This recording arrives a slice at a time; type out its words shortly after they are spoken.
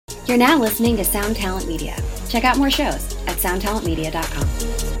You're now listening to Sound Talent Media. Check out more shows at soundtalentmedia.com.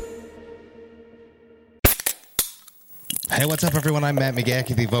 Hey, what's up, everyone? I'm Matt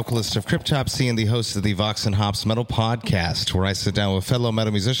McGachy, the vocalist of Cryptopsy and the host of the Vox and Hops Metal Podcast, where I sit down with fellow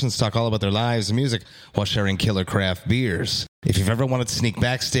metal musicians, talk all about their lives and music while sharing killer craft beers. If you've ever wanted to sneak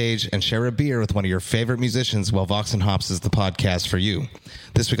backstage and share a beer with one of your favorite musicians, well, Vox and Hops is the podcast for you.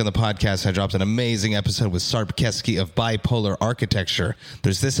 This week on the podcast, I dropped an amazing episode with Sarp Keski of Bipolar Architecture.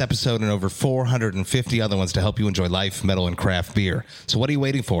 There's this episode and over 450 other ones to help you enjoy life, metal, and craft beer. So what are you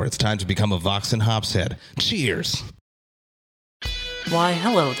waiting for? It's time to become a Vox and Hops head. Cheers! Why,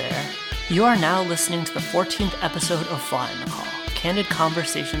 hello there. You are now listening to the 14th episode of Fly in the Call, Candid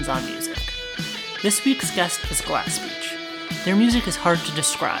Conversations on Music. This week's guest is Glass Beach. Their music is hard to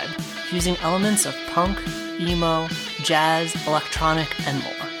describe, fusing elements of punk, emo, jazz, electronic, and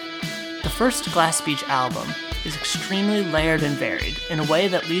more. The first Glass Beach album is extremely layered and varied in a way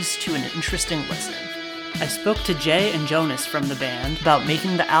that leads to an interesting listen. I spoke to Jay and Jonas from the band about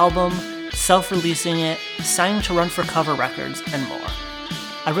making the album, self-releasing it, signing to Run for Cover Records, and more.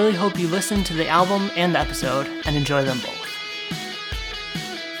 I really hope you listen to the album and the episode and enjoy them both.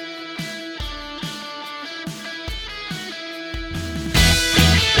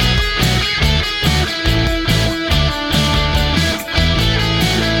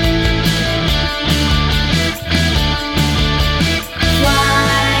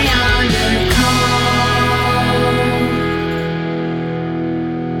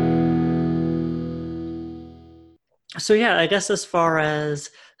 So yeah, I guess as far as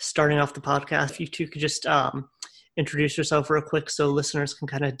starting off the podcast, if you two could just introduce yourself real quick so listeners can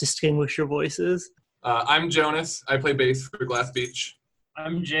kind of distinguish your voices. I'm Jonas. I play bass for Glass Beach.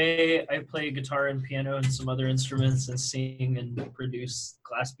 I'm Jay. I play guitar and piano and some other instruments and sing and produce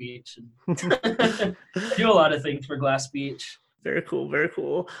Glass Beach. And I do a lot of things for Glass Beach. Very cool, very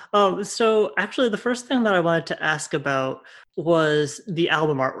cool. So actually the first thing that I wanted to ask about was the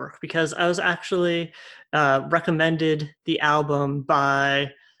album artwork, because I was actually recommended the album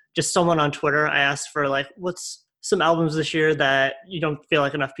by just someone on Twitter. I asked for what's some albums this year that you don't feel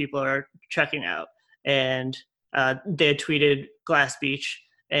like enough people are checking out, and they had tweeted Glass Beach,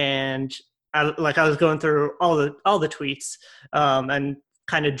 and I was going through all the tweets and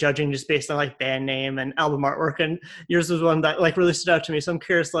kind of judging just based on band name and album artwork, and yours was one that really stood out to me. So I'm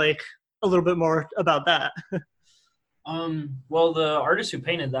curious a little bit more about that. Well, the artist who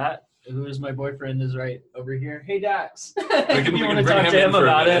painted that, who is my boyfriend, is right over here. Hey, Dax. We want to talk to him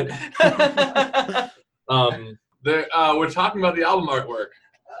about it? We're talking about the album artwork.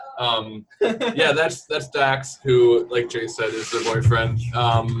 Yeah, that's Dax, who, like Jay said, is their boyfriend,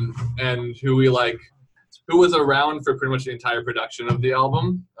 and who was around for pretty much the entire production of the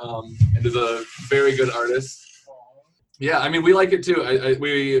album, and is a very good artist. Yeah, I mean, we like it too.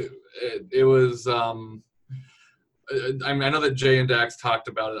 It was. I know that Jay and Dax talked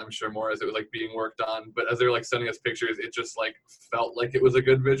about it, I'm sure, more as it was being worked on, but as they were sending us pictures, it just felt like it was a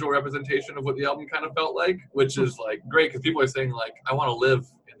good visual representation of what the album kind of felt like, which is great, because people are saying I want to live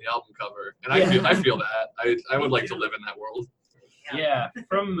in the album cover, and I feel that I would like to live in that world. Yeah,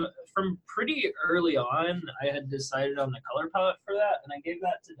 from pretty early on, I had decided on the color palette for that, and I gave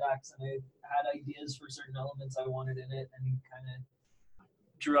that to Dax, and I had ideas for certain elements I wanted in it, and he kind of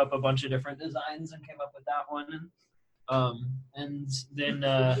drew up a bunch of different designs and came up with that one. And then,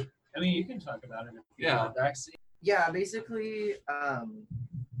 I mean, you can talk about it if you want, Dax. Yeah, basically,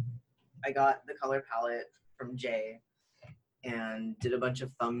 I got the color palette from Jay and did a bunch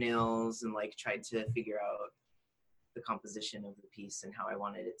of thumbnails and tried to figure out the composition of the piece and how I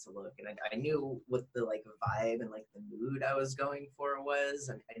wanted it to look. And I knew what the vibe and the mood I was going for was,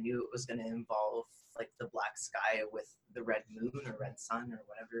 and I knew it was going to involve the black sky with the red moon or red sun or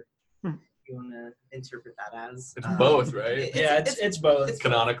whatever you want to interpret that as. It's both, right? It's both. It's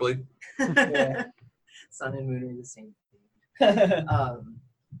canonically. Yeah. Sun and moon are the same thing.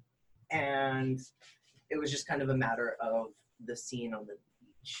 And it was just kind of a matter of the scene on the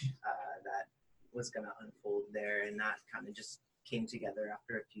beach that was going to unfold there, and that kind of just came together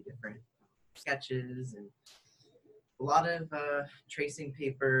after a few different sketches and a lot of tracing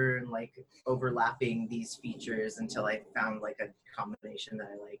paper and overlapping these features until I found a combination that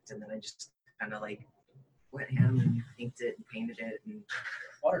I liked, and then I just kind of went ham and inked it and painted it and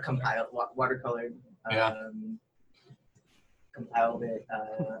watercolored, compiled it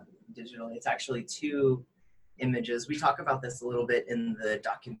digitally. It's actually 2 images. We talk about this a little bit in the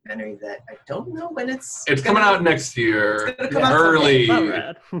documentary that I don't know when it's coming out next year. It's gonna come out early.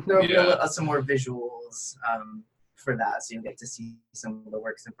 There'll be some more visuals for that, so you get to see some of the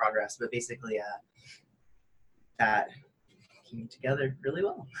works in progress. But basically, that came together really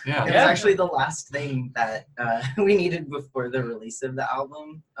well. Yeah. It was actually the last thing that we needed before the release of the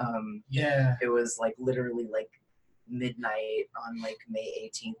album. It was like literally like midnight on like May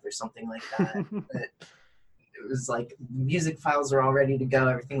 18th or something like that. But it was like music files were all ready to go.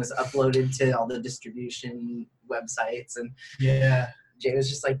 Everything was uploaded to all the distribution websites, and Jay was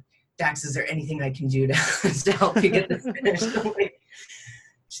just like, Dax, is there anything I can do to help you get this finished? I'm like,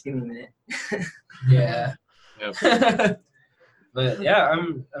 just give me a minute. Yeah. Yep. But yeah,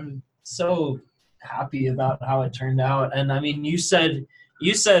 I'm so happy about how it turned out. And I mean, you said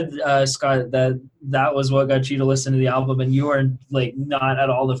Scott, that was what got you to listen to the album, and you are like not at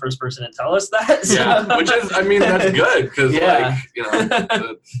all the first person to tell us that. So. Yeah, which is, I mean, that's good because like, you know,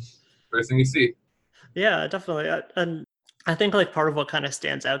 the first thing you see. Yeah, definitely. And I think like part of what kind of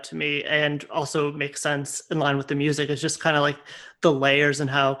stands out to me and also makes sense in line with the music is just kind of like the layers and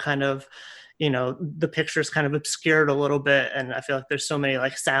how kind of, you know, the picture's kind of obscured a little bit. And I feel like there's so many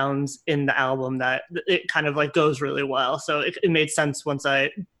like sounds in the album that it kind of like goes really well. So it made sense once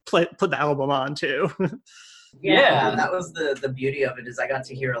I put the album on too. Yeah, that was the beauty of it, is I got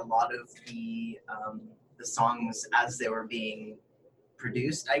to hear a lot of the songs as they were being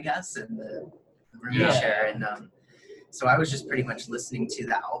produced, I guess, in the room we share. And so I was just pretty much listening to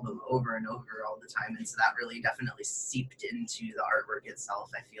the album over and over all the time. And so that really definitely seeped into the artwork itself,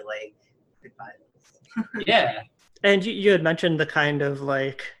 I feel like. Goodbye. Yeah. And you had mentioned the kind of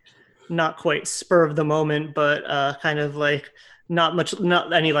like, not quite spur of the moment, but kind of like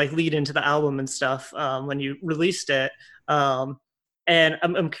not any like lead into the album and stuff when you released it. And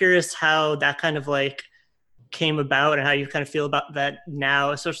I'm curious how that kind of like came about and how you kind of feel about that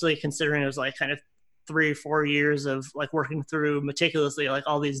now, especially considering it was like kind of 3 or 4 years of like working through meticulously like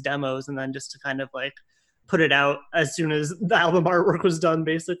all these demos and then just to kind of like put it out as soon as the album artwork was done,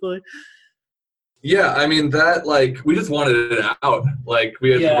 basically. Yeah, I mean, that, like, we just wanted it out. Like, we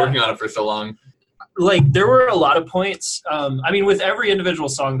had been working on it for so long. Like, there were a lot of points. I mean, with every individual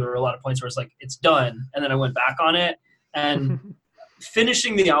song, there were a lot of points where it's like, it's done. And then I went back on it. And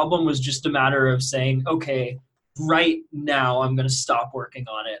finishing the album was just a matter of saying, okay, right now I'm going to stop working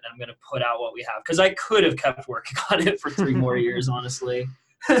on it and I'm going to put out what we have. Because I could have kept working on it for 3 more years, honestly.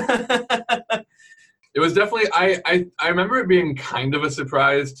 It was definitely, I remember it being kind of a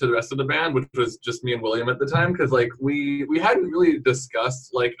surprise to the rest of the band, which was just me and William at the time, because like we hadn't really discussed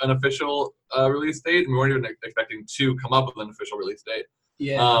like an official release date, and we weren't even expecting to come up with an official release date.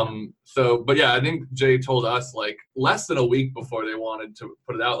 Yeah. But yeah, I think Jay told us like less than a week before they wanted to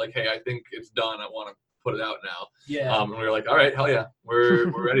put it out, like, hey, I think it's done. I want to put it out now. Yeah. And we were like, all right, hell yeah, we're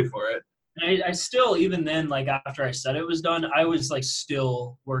ready for it. I still, even then, like after I said it was done, I was like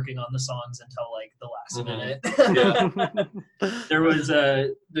still working on the songs until like the last minute. Yeah. There was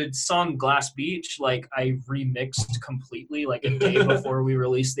the song Glass Beach, like I remixed completely like a day before we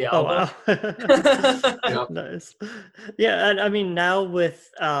released the album. Oh, wow. Yep. Nice. Yeah, and I mean now with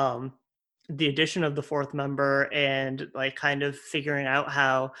the addition of the 4th member and like kind of figuring out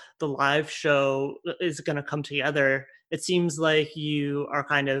how the live show is going to come together, it seems like you are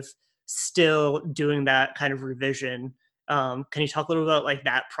kind of still doing that kind of revision. Can you talk a little about like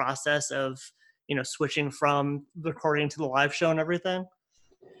that process of, you know, switching from the recording to the live show and everything?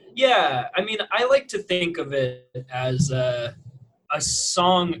 Yeah, I mean, I like to think of it as a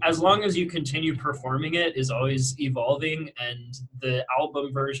song, as long as you continue performing it, is always evolving, and the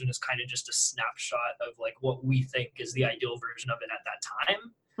album version is kind of just a snapshot of like what we think is the ideal version of it at that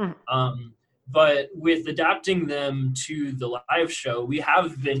time. But with adapting them to the live show, we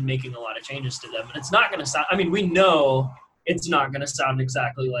have been making a lot of changes to them. And it's not going to sound, I mean, we know it's not going to sound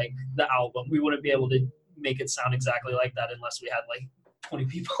exactly like the album. We wouldn't be able to make it sound exactly like that unless we had like 20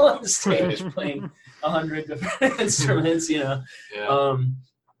 people on the stage playing 100 different instruments, you know. Yeah.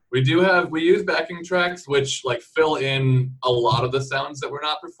 We use backing tracks which like fill in a lot of the sounds that we're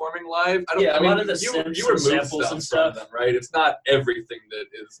not performing live. A lot of the synths you remove samples and stuff, from them, right? It's not everything that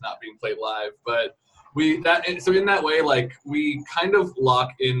is not being played live, but so in that way, like we kind of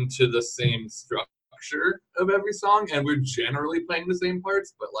lock into the same structure of every song, and we're generally playing the same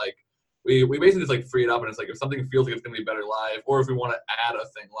parts, but like we basically just like free it up, and it's like if something feels like it's gonna be better live, or if we want to add a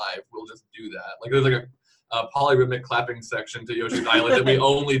thing live, we'll just do that. Like there's like a polyrhythmic clapping section to Yoshi's Island that we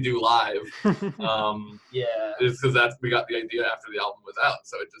only do live. It's because we got the idea after the album was out,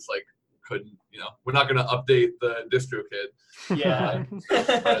 so it just like couldn't, you know, we're not gonna update the DistroKid. Yeah.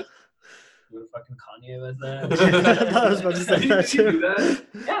 But, you were fucking Kanye with that. I was about to say that Did you do too. that?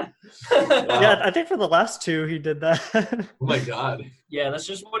 Yeah. Wow. Yeah, I think for the last 2 he did that. Oh my god. Yeah, that's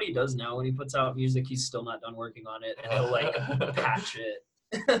just what he does now. When he puts out music, he's still not done working on it, and he'll like patch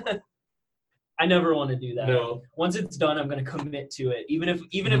it. I never want to do that. No. Once it's done, I'm going to commit to it. Even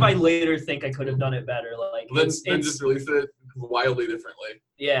if I later think I could have done it better, like then just release it wildly differently.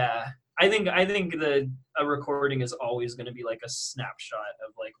 Yeah. I think a recording is always going to be like a snapshot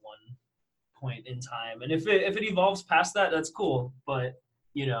of like one point in time. And if it evolves past that, that's cool. But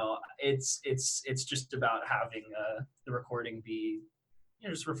it's just about having the recording be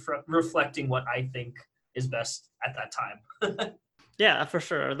just reflecting what I think is best at that time. Yeah, for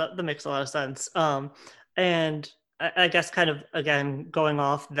sure. That makes a lot of sense. And I guess kind of, again, going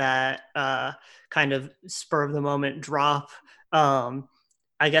off that kind of spur of the moment drop,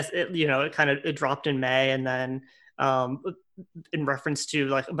 I guess it dropped in May, and then in reference to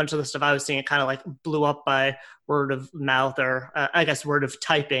like a bunch of the stuff I was seeing, it kind of like blew up by word of mouth, or I guess word of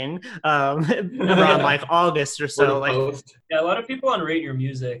typing around like August or so. Like, yeah, a lot of people on Rate Your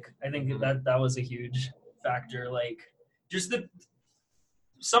Music. I think that was a huge factor. Like, just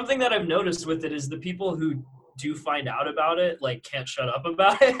something that I've noticed with it is the people who do find out about it, like, can't shut up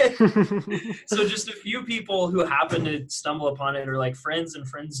about it. So just a few people who happen to stumble upon it are like friends and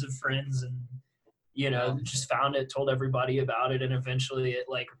friends of friends, and just found it, told everybody about it, and eventually it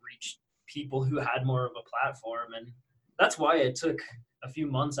like reached people who had more of a platform. And that's why it took a few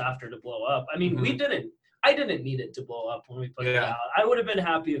months after to blow up. I mean, I didn't need it to blow up when we put it out. I would have been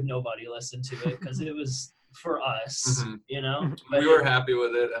happy if nobody listened to it, because it was for us, But we were happy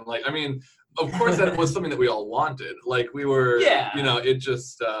with it, and like, I mean, of course that was something that we all wanted. Like, we were, it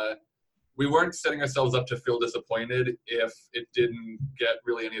just, we weren't setting ourselves up to feel disappointed if it didn't get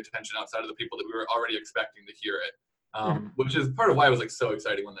really any attention outside of the people that we were already expecting to hear it, which is part of why it was like so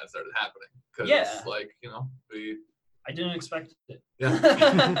exciting when that started happening. Because like, I didn't expect it.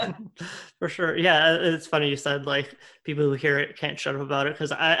 Yeah. For sure. Yeah, it's funny you said like people who hear it can't shut up about it,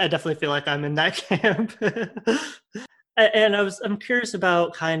 because I definitely feel like I'm in that camp. And I'm curious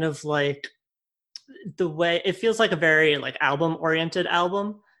about kind of like the way it feels like a very like album oriented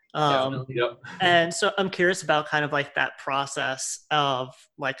album. And so I'm curious about kind of like that process of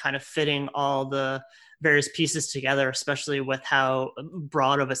like kind of fitting all the various pieces together, especially with how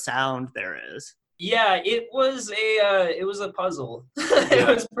broad of a sound there is. Yeah, it was a puzzle. It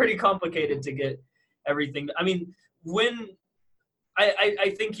was pretty complicated to get everything. I mean, when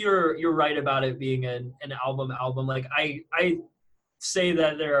I think you're right about it being an album. Like I say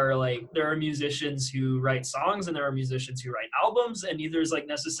that there are musicians who write songs and there are musicians who write albums, and neither is like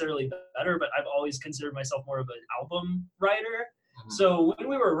necessarily better, but I've always considered myself more of an album writer. So when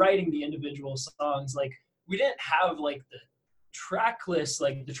we were writing the individual songs, like, we didn't have like the track list,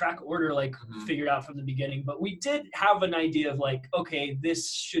 like the track order, like figured out from the beginning, but we did have an idea of like, okay,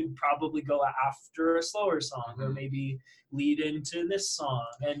 this should probably go after a slower song, or maybe lead into this song,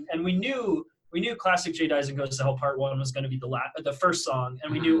 and we knew Classic Jay Dies and Goes to Hell Part 1 was going to be the first song,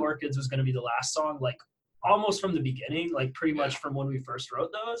 and we knew Orchids was going to be the last song, like almost from the beginning, like pretty much from when we first wrote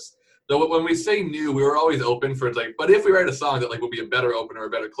those. So when we say new, we were always open for like, but if we write a song that like will be a better opener or a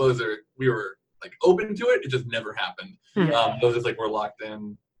better closer, we were like open to it. It just never happened. Those just like were locked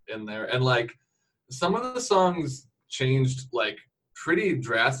in there, and like some of the songs changed like pretty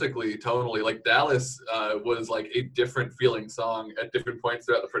drastically tonally. Like Dallas was like a different feeling song at different points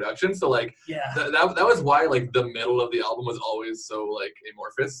throughout the production. So like that was why like the middle of the album was always so like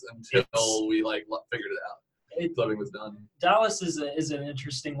amorphous until we like figured it out. Loving was done. Dallas is an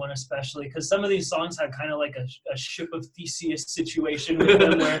interesting one, especially because some of these songs have kind of like a ship of Theseus situation with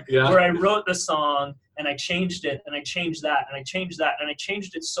them, where I wrote the song and I changed it and I changed that and I changed that and I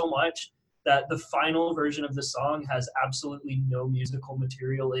changed it so much that the final version of the song has absolutely no musical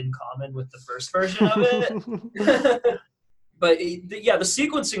material in common with the first version of it. But the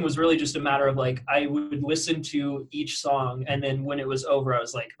sequencing was really just a matter of like, I would listen to each song, and then when it was over, I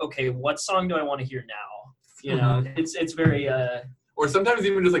was like, okay, what song do I want to hear now? You know, it's very or sometimes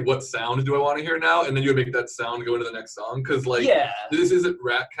even just like, what sound do I want to hear now? And then you would make that sound go into the next song. Because like, this isn't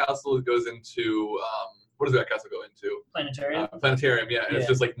Rat Castle. It goes into what does Rat Castle go into? Planetarium. Planetarium, yeah. And it's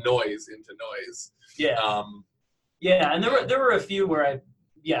just like noise into noise. Yeah. And there were a few where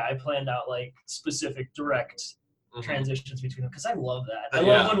I planned out like specific direct transitions between them, because I love that. I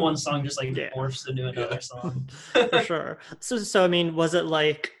love when one song just like morphs into another song. For sure. So I mean, was it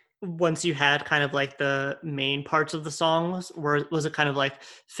like, once you had kind of like the main parts of the songs, was it kind of like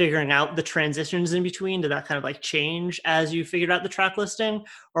figuring out the transitions in between? Did that kind of like change as you figured out the track listing,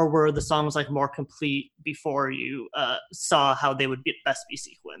 or were the songs like more complete before you saw how they would best be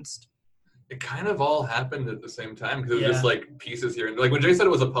sequenced? It kind of all happened at the same time, because it was just like pieces here. And like when Jay said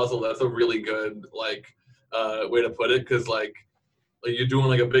it was a puzzle, that's a really good like way to put it, because like like you're doing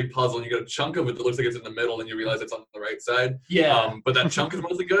like a big puzzle and you get a chunk of it that looks like it's in the middle and you realize it's on the right side. Yeah. But that chunk is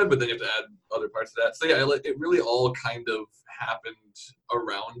mostly good, but then you have to add other parts to that. So yeah, it really all kind of happened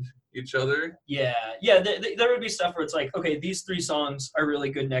around each other. Yeah. There would be stuff where it's like, okay, these 3 songs are really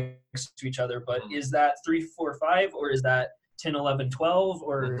good next to each other, but is that 3, 4, 5, or is that 10, 11, 12,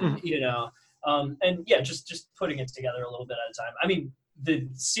 or and yeah, just putting it together a little bit at a time. I mean, the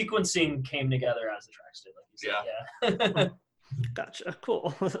sequencing came together as the tracks did, like you said. Yeah. Gotcha.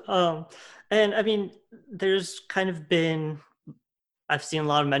 Cool. And I mean, there's kind of been, I've seen a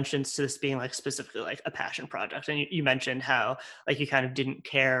lot of mentions to this being like specifically like a passion project. And you mentioned how like you kind of didn't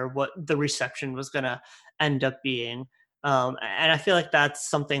care what the reception was going to end up being. And I feel like that's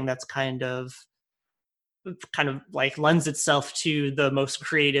something that's kind of like lends itself to the most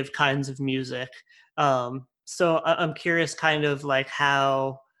creative kinds of music. So I'm curious kind of like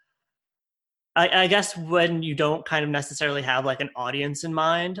how, I guess when you don't kind of necessarily have like an audience in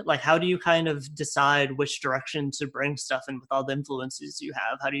mind, like how do you kind of decide which direction to bring stuff in with all the influences you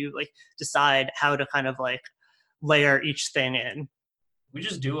have? How do you like decide how to kind of like layer each thing in? We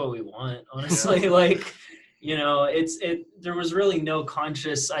just do what we want, honestly. Like, there was really no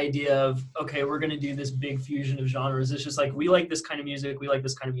conscious idea of, okay, we're going to do this big fusion of genres. It's just like, we like this kind of music. We like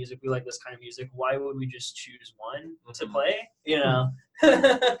this kind of music. We like this kind of music. Why would we just choose one to play? Yeah.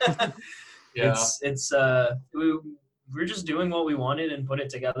 We're just doing what we wanted and put it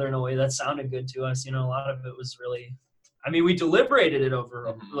together in a way that sounded good to us. A lot of it was really, I mean, we deliberated it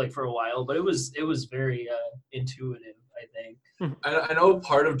over like for a while, but it was very intuitive, I think. I know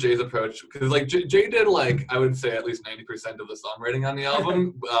part of Jay's approach, because like Jay did like, I would say at least 90% of the songwriting on the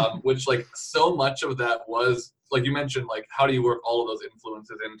album, which like so much of that was, like you mentioned, like how do you work all of those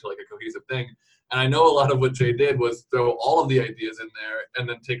influences into like a cohesive thing? And I know a lot of what Jay did was throw all of the ideas in there and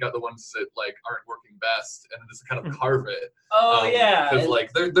then take out the ones that like aren't working best and just kind of carve it. Oh yeah. Because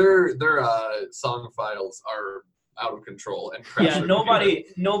like their song files are out of control and crash. Yeah,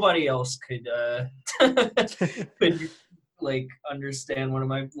 nobody else could could like understand one of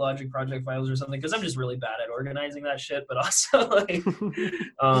my Logic Project files or something, because I'm just really bad at organizing that shit. But also like,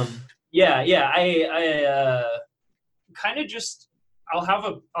 I kind of just. I'll have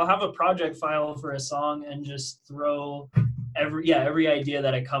a project file for a song and just throw every idea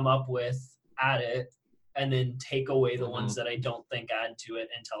that I come up with at it, and then take away the ones that I don't think add to it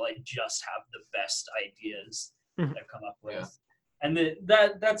until I just have the best ideas that I've come up with. Yeah. And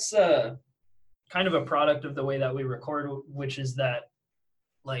that's kind of a product of the way that we record, which is that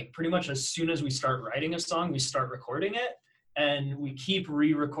like pretty much as soon as we start writing a song, we start recording it, and we keep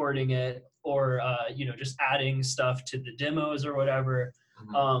re-recording it, or just adding stuff to the demos or whatever.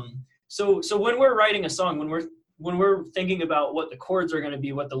 So when we're writing a song, when we're thinking about what the chords are going to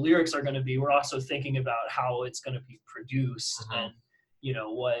be, what the lyrics are going to be, we're also thinking about how it's going to be produced, and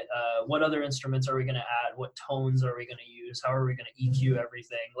what other instruments are we going to add, what tones are we going to use, how are we going to EQ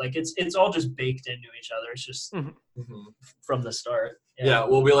everything. Like it's all just baked into each other. It's just from the start. Yeah,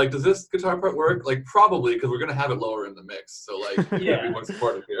 we'll be like, does this guitar part work? Like, probably, because we're going to have it lower in the mix. So, like, be more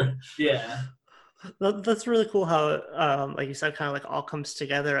supportive here. Yeah. That's really cool how, like you said, kind of like all comes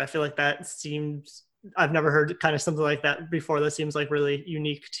together. I feel like that seems, I've never heard kind of something like that before. That seems like really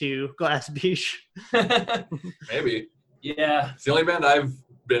unique to Glass Beach. Maybe. Yeah. It's the only band I've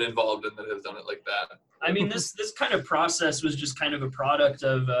been involved in that has done it like that. I mean, this kind of process was just kind of a product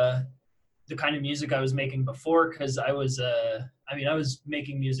of the kind of music I was making before, because I was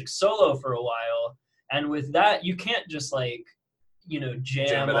making music solo for a while, and with that you can't just like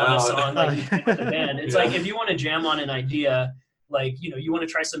jam on a song like you can with a band. It's like if you want to jam on an idea, like you want to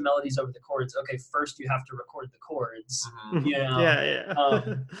try some melodies over the chords. Okay, first you have to record the chords.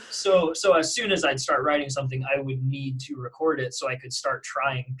 So as soon as I'd start writing something, I would need to record it so I could start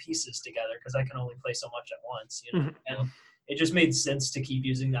trying pieces together, because I can only play so much at once. And it just made sense to keep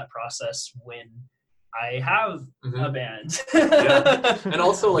using that process when I have a band. And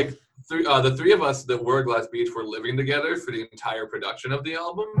also, like, the three of us that were Glass Beach were living together for the entire production of the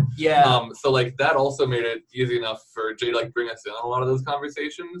album. So, like, that also made it easy enough for Jay to, like, bring us in on a lot of those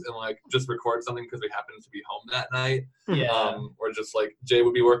conversations and, like, just record something because we happened to be home that night. Or just, like, Jay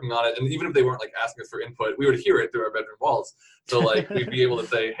would be working on it. And even if they weren't, like, asking us for input, we would hear it through our bedroom walls. So, like, we'd be able to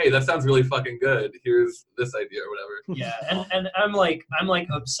say, hey, that sounds really fucking good. Here's this idea or whatever. Yeah, and I'm like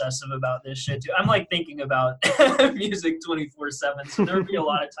obsessive about this shit, too. I'm, like, thinking about music 24/7. So there would be a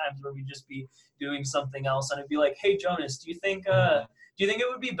lot of times where we'd just be doing something else, and I'd be like, hey, Jonas, do you think it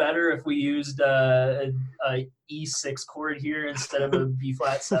would be better if we used a E6 chord here instead of a B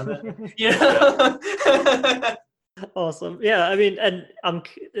flat 7? Awesome. Yeah, I mean, and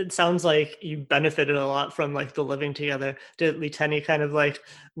it sounds like you benefited a lot from like the living together. Did it lead to any kind of like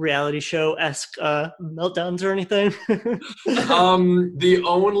reality show-esque meltdowns or anything? The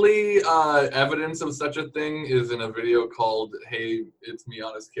only evidence of such a thing is in a video called "Hey, It's Me,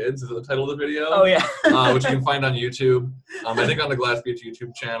 Honest Kids" is the title of the video. Oh yeah. Which you can find on YouTube. I think on the Glass Beach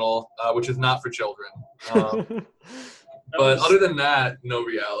YouTube channel, which is not for children. But other than that, no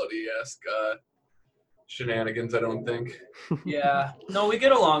reality-esque shenanigans, I don't think. Yeah. No, we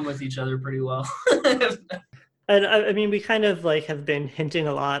get along with each other pretty well. And I mean, we kind of like have been hinting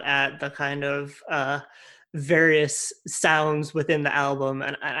a lot at the kind of various sounds within the album.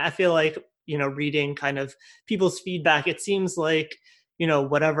 And I feel like, you know, reading kind of people's feedback, it seems like, you know,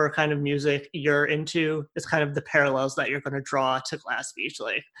 whatever kind of music you're into is kind of the parallels that you're going to draw to Glass Beach.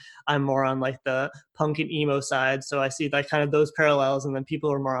 Like I'm more on like the punk and emo side. So I see like kind of those parallels. And then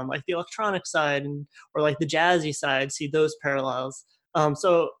people are more on like the electronic side or like the jazzy side, see those parallels.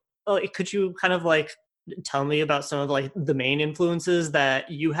 So could you kind of like tell me about some of like the main influences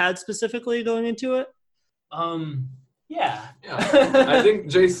that you had specifically going into it? Yeah. I think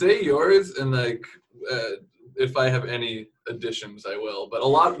Jay, say yours, and like if I have any additions, I will. But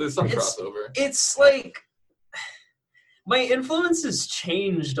there's some crossover. It's like my influences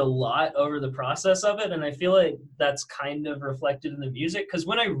changed a lot over the process of it, and I feel like that's kind of reflected in the music. Because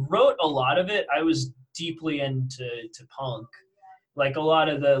when I wrote a lot of it, I was deeply into punk, like a lot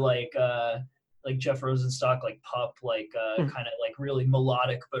of the like Jeff Rosenstock, like Pup, like kind of like really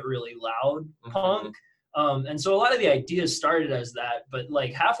melodic but really loud punk. And so a lot of the ideas started as that, but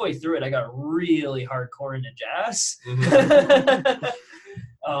like halfway through it, I got really hardcore into jazz.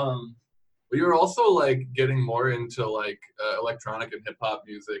 We were also like getting more into like electronic and hip hop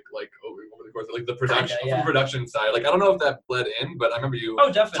music, like over the course of like the production, from the production side. Like I don't know if that bled in, but I remember you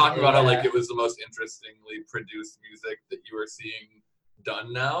talking about how like it was the most interestingly produced music that you were seeing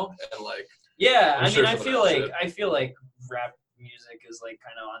done now, and like I mean, I feel like rap music is like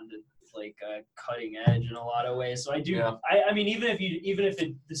kind of on the like cutting edge in a lot of ways. So I do. Yeah. I mean, even if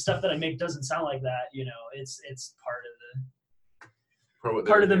the stuff that I make doesn't sound like that, you know, it's part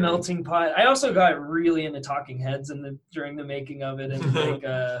of the melting pot. I also got really into Talking Heads during the making of it, and like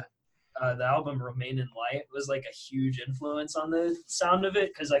the album Remain in Light was like a huge influence on the sound of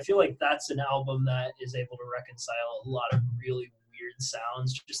it, because I feel like that's an album that is able to reconcile a lot of really weird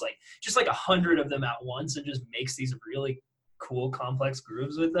sounds, just like 100 of them at once, and just makes these really cool complex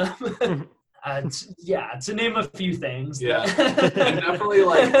grooves with them. To name a few things. Yeah. And definitely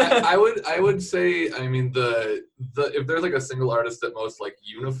like I would say, I mean, the if there's like a single artist that most like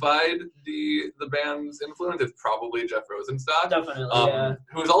unified the band's influence, it's probably Jeff Rosenstock. Definitely.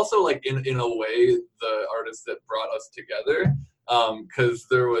 Who's also like in a way the artist that brought us together. Because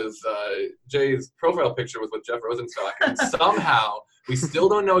there was Jay's profile picture was with Jeff Rosenstock, and somehow we still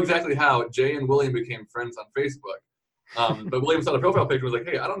don't know exactly how Jay and William became friends on Facebook. But William saw the profile picture and was like,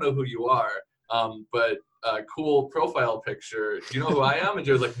 "Hey, I don't know who you are, but cool profile picture. Do you know who I am?" And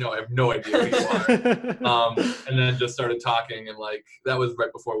Jay was like, "No, I have no idea who you are." And then just started talking, and like that was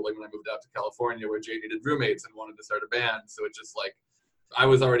right before William and I moved out to California, where Jay needed roommates and wanted to start a band. So it just like I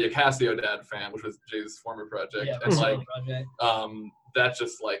was already a Cassiopeia Dad fan, which was Jay's former project, and like that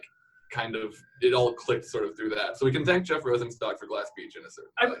just like kind of it all clicked sort of through that. So we can thank Jeff Rosenstock for Glass Beach in a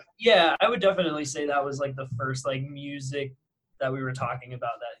certain way. Yeah, I would definitely say that was like the first like music that we were talking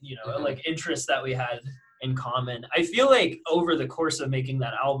about, that, you know, like interests that we had in common. I feel like over the course of making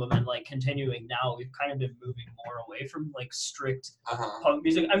that album and like continuing now, we've kind of been moving more away from like strict punk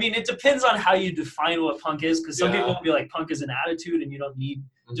music. I mean, it depends on how you define what punk is, because some people will be like punk is an attitude and you don't need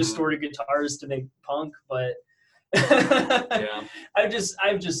distorted guitars to make punk, but I've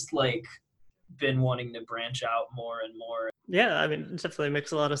just like been wanting to branch out more and more. Yeah, I mean, it definitely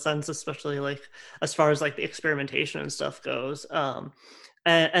makes a lot of sense, especially like as far as like the experimentation and stuff goes.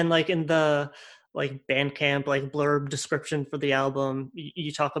 And like in the like Bandcamp like blurb description for the album,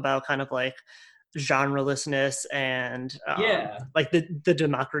 you talk about kind of like genrelessness and like the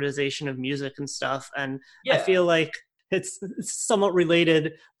democratization of music and stuff. And I feel like it's somewhat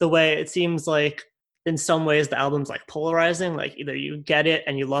related the way it seems like in some ways the album's like polarizing, like either you get it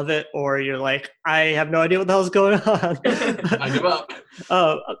and you love it, or you're like, I have no idea what the hell's going on. I give up.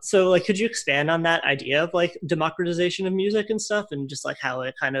 So like, could you expand on that idea of like democratization of music and stuff, and just like how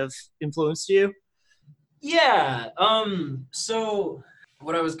it kind of influenced you? Yeah. So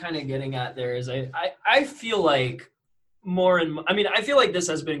what I was kind of getting at there is I feel like I feel like this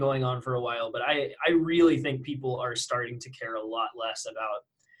has been going on for a while, but I really think people are starting to care a lot less about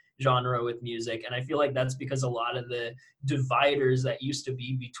genre with music, and I feel like that's because a lot of the dividers that used to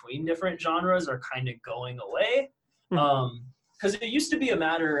be between different genres are kind of going away. Because it used to be a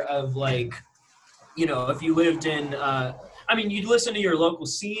matter of like, you know, if you lived in, I mean, you'd listen to your local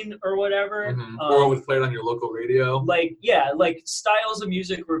scene or whatever. Or it would play it on your local radio. Like, yeah, like styles of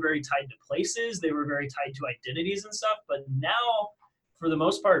music were very tied to places. They were very tied to identities and stuff. But now, for the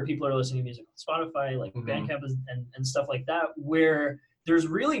most part, people are listening to music on Spotify, like Bandcamp and stuff like that, where there's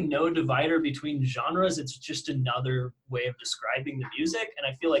really no divider between genres. It's just another way of describing the music. And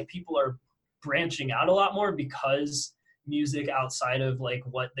I feel like people are branching out a lot more because music outside of like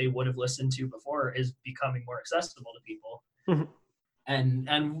what they would have listened to before is becoming more accessible to people.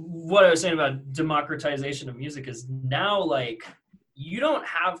 And what I was saying about democratization of music is now, like, you don't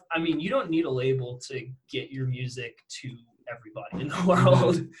need a label to get your music to everybody in the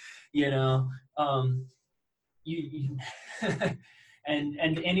world, you know. You and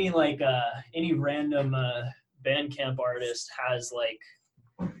any like any random Bandcamp artist has, like,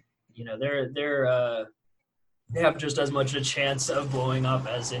 you know, they have just as much a chance of blowing up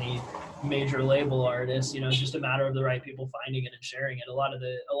as any major label artist. You know, it's just a matter of the right people finding it and sharing it. A lot of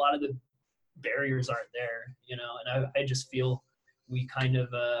the barriers aren't there, you know, and I just feel we kind of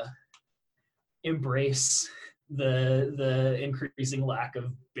embrace the increasing lack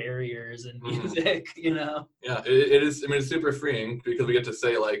of barriers in music, you know. Yeah, it is. I mean, it's super freeing because we get to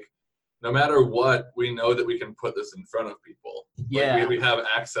say, like, no matter what, we know that we can put this in front of people. Yeah. Like, we have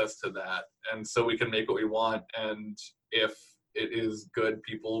access to that, and so we can make what we want, and if it is good,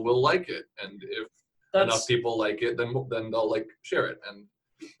 people will like it, and if enough people like it, then they'll, like, share it. And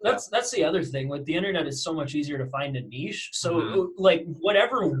that's the other thing. With the internet, it's so much easier to find a niche. So like,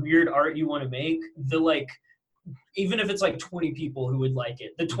 whatever weird art you want to make, even if it's like 20 people who would like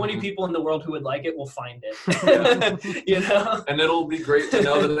it, the 20 people in the world who would like it will find it. You know? And it'll be great to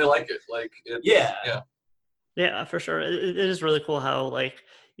know that they like it. Like, yeah, for sure. It is really cool how, like,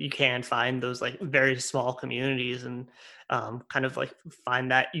 you can find those, like, very small communities and kind of, like, find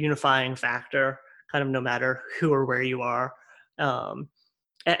that unifying factor kind of no matter who or where you are.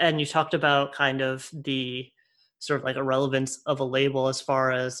 And you talked about kind of the sort of like a relevance of a label as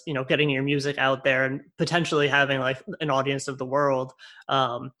far as, you know, getting your music out there and potentially having like an audience of the world.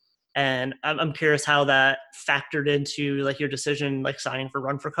 And I'm curious how that factored into like your decision, like signing for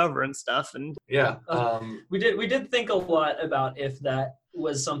Run for Cover and stuff. And we did think a lot about if that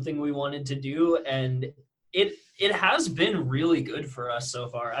was something we wanted to do, and it has been really good for us so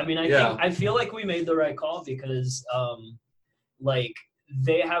far. I mean, I feel like we made the right call because like,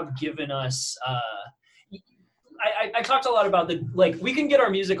 they have given us I talked a lot about we can get our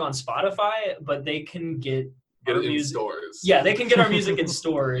music on Spotify, but they can get it in music stores. Yeah, they can get our music in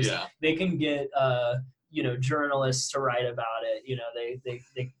stores. Yeah. They can get you know, journalists to write about it. You know, they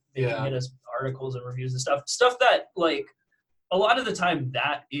can get us articles and reviews and stuff that, like, a lot of the time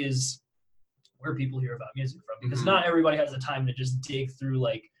that is where people hear about music from, because not everybody has the time to just dig through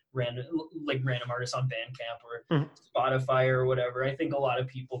like random artists on Bandcamp or Spotify or whatever. I think a lot of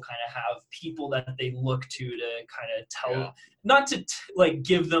people kind of have people that they look to kind of tell, not to like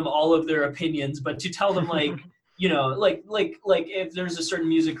give them all of their opinions, but to tell them, like, you know, like if there's a certain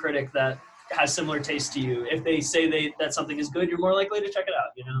music critic that has similar taste to you, if they say that something is good, you're more likely to check it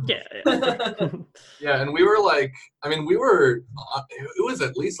out, you know? Yeah. Yeah, and we were like, I mean, it was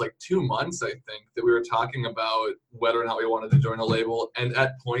at least like 2 months, I think, that we were talking about whether or not we wanted to join a label. And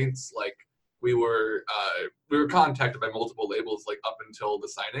at points, like, we were contacted by multiple labels, like, up until the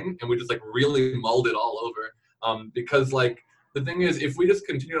signing, and we just, like, really mulled it all over. Because, like, the thing is, if we just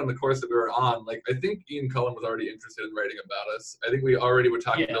continued on the course that we were on, like, I think Ian Cohen was already interested in writing about us. I think we already were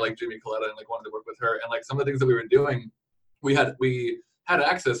talking to, like, Jamie Coletta and, like, wanted to work with her. And, like, some of the things that we were doing, we had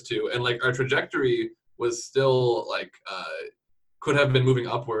access to. And, like, our trajectory was still, like, could have been moving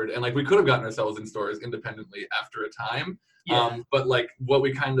upward. And, like, we could have gotten ourselves in stores independently after a time. But, like, what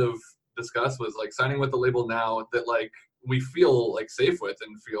we kind of discussed was, like, signing with the label now that, like, we feel, like, safe with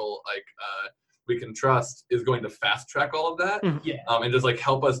and feel like we can trust is going to fast track all of that. And just, like,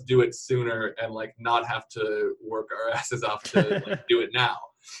 help us do it sooner and, like, not have to work our asses off to like, do it now.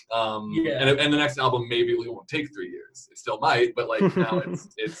 And the next album maybe we won't take 3 years. It still might, but, like, now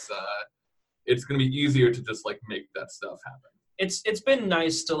it's going to be easier to just, like, make that stuff happen. It's been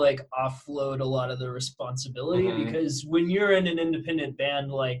nice to, like, offload a lot of the responsibility, because when you're in an independent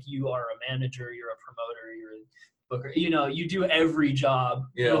band, like, you are a manager, you're a promoter, you're a booker, you know, you do every job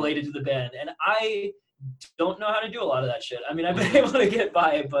related to the band, and I don't know how to do a lot of that shit. I mean, I've been able to get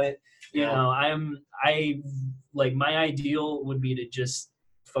by, but you know, I like, my ideal would be to just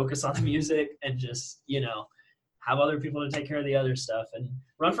focus on the music and just, you know, have other people to take care of the other stuff. And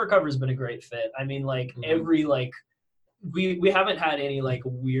Run for Cover has been a great fit. I mean, like, every, like, we haven't had any like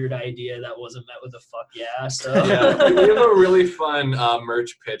weird idea that wasn't met with a fuck yeah. So yeah, we have a really fun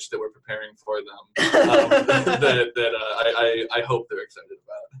merch pitch that we're preparing for them that I hope they're excited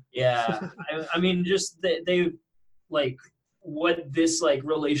about. Yeah, I mean, just they like what this like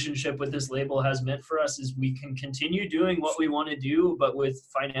relationship with this label has meant for us is we can continue doing what we want to do, but with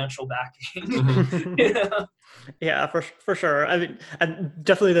financial backing. Yeah. Yeah, for sure. I mean, and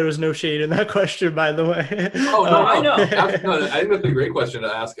definitely there was no shade in that question, by the way. Oh no, I know. No, I think that's a great question to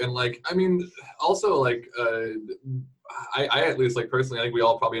ask, and like, I mean, also like, I at least like personally, I think we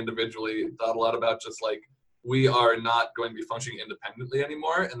all probably individually thought a lot about just like we are not going to be functioning independently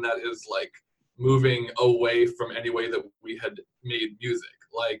anymore, and that is like moving away from any way that we had made music.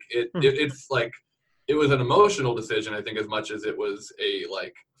 Like it's like it was an emotional decision, I think, as much as it was a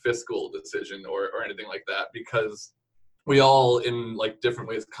like fiscal decision or anything like that, because we all in like different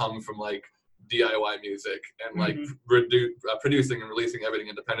ways come from like DIY music and like producing and releasing everything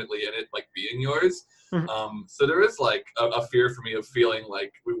independently and it like being yours. So there is like a fear for me of feeling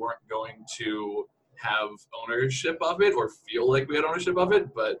like we weren't going to have ownership of it or feel like we had ownership of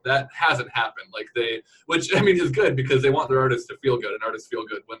it, but that hasn't happened. Like which I mean is good because they want their artists to feel good, and artists feel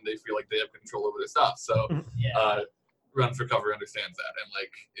good when they feel like they have control over their stuff. So Run for Cover understands that and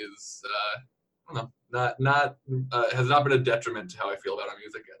like is I don't know, not has not been a detriment to how I feel about our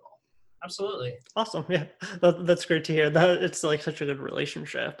music at all. Absolutely. Awesome. Yeah, that's great to hear. That it's like such a good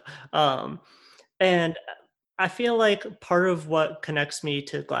relationship. And I feel like part of what connects me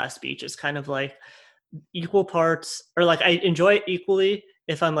to Glass Beach is kind of like equal parts, or like I enjoy it equally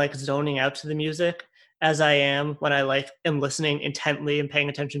if I'm like zoning out to the music as I am when I like am listening intently and paying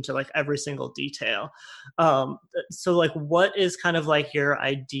attention to like every single detail. So like what is kind of like your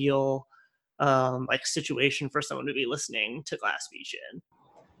ideal like situation for someone to be listening to Glass Beach in?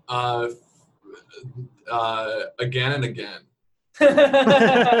 Again and again.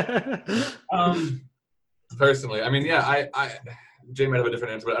 Personally, I mean, yeah, I Jay might have a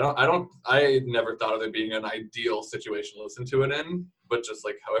different answer, but I never thought of it being an ideal situation to listen to it in, but just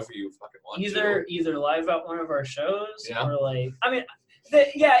like however you fucking want either live at one of our shows or like, I mean,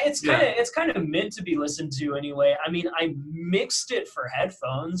 it's kind of meant to be listened to anyway. I mean, I mixed it for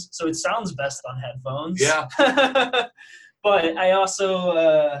headphones, so it sounds best on headphones. Yeah. But I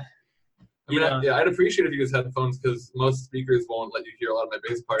also, I'd appreciate if you use headphones because most speakers won't let you hear a lot of my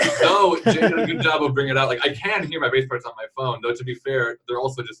bass parts. No, Jay did a good job of bringing it out. Like I can hear my bass parts on my phone, though. To be fair, they're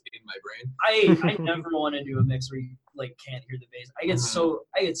also just in my brain. I never want to do a mix where you like can't hear the bass. I get so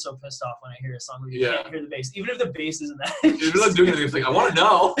pissed off when I hear a song where you can't hear the bass, even if the bass isn't that. You're not doing anything. It's like I want to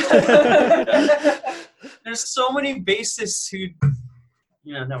know. There's so many bassists who.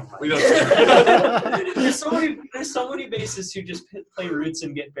 Never mind. We don't. There's so many bassists who just play roots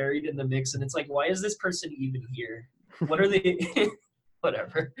and get buried in the mix, and it's like, why is this person even here? What are they?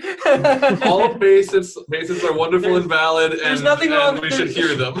 Whatever. All basses are wonderful and valid, and nothing wrong. We should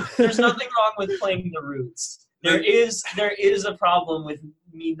hear them. There's nothing wrong with playing the roots. There is a problem with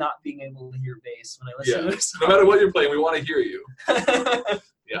me not being able to hear bass when I listen to a song. No matter what you're playing, we want to hear you.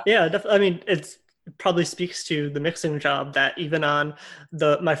 Yeah, definitely. I mean, it probably speaks to the mixing job that even on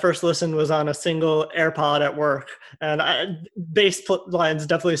my first listen was on a single AirPod at work, and bass lines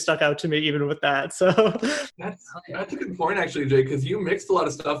definitely stuck out to me even with that. So that's a good point actually, Jay, because you mixed a lot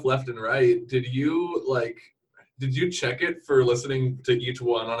of stuff left and right. Did you check it for listening to each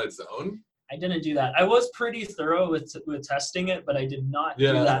one on its own? I didn't do that. I was pretty thorough with testing it, but I did not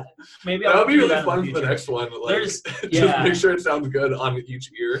do that. Maybe that would be really fun for the next one. Just make sure it sounds good on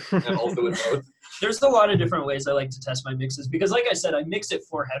each ear and also in both. There's a lot of different ways I like to test my mixes because, like I said, I mix it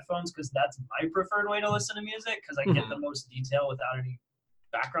for headphones because that's my preferred way to listen to music because I get the most detail without any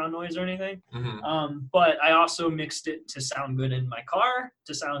background noise or anything. But I also mixed it to sound good in my car,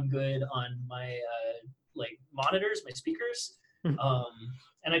 to sound good on my monitors, my speakers.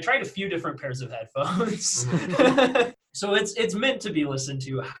 And I tried a few different pairs of headphones. So it's meant to be listened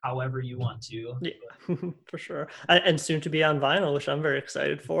to however you want to. Yeah, for sure. And soon to be on vinyl, which I'm very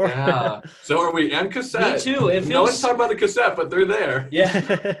excited for. Yeah. So are we. And cassette. Me too. No one's talking about the cassette, but they're there. Yeah.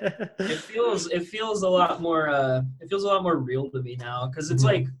 It feels a lot more real to me now because it's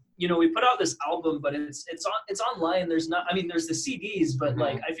like, we put out this album, but it's online. There's the CDs, but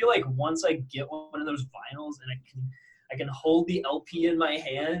like I feel like once I get one of those vinyls and I can hold the LP in my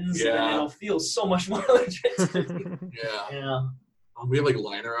hands and it'll feel so much more legit. Yeah. We have like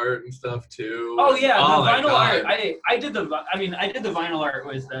liner art and stuff too. Oh yeah, Oh the my vinyl God. art. I did the vinyl art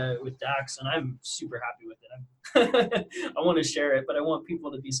with Dax, and I'm super happy with it. I want to share it, but I want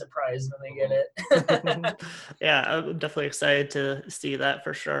people to be surprised when they get it. Yeah, I'm definitely excited to see that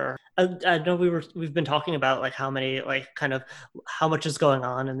for sure. I know we've been talking about like how many like kind of how much is going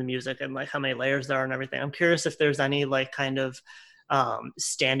on in the music and like how many layers there are and everything. I'm curious if there's any like kind of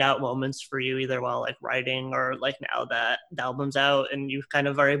standout moments for you either while like writing or like now that the album's out and you kind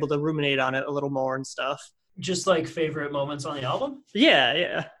of are able to ruminate on it a little more and stuff. Just like favorite moments on the album.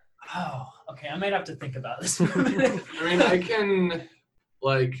 Yeah. Oh, okay. I might have to think about this. I mean, I can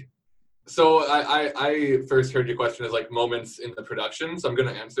like. So I first heard your question as like moments in the production, so I'm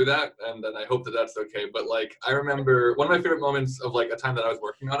gonna answer that, and then I hope that that's okay. But like I remember one of my favorite moments of like a time that I was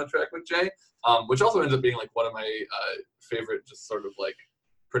working on a track with Jay, which also ends up being like one of my favorite just sort of like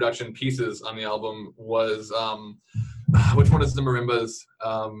production pieces on the album was which one is the marimbas,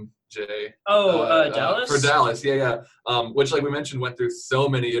 Jay? Dallas? For Dallas, yeah. Which like we mentioned went through so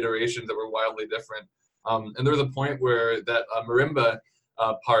many iterations that were wildly different. And there was a point where that marimba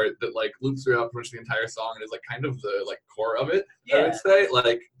part that like loops throughout pretty much the entire song and is like kind of the like core of it. Yeah. I would say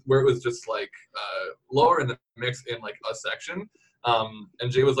like where it was just like lower in the mix in like a section.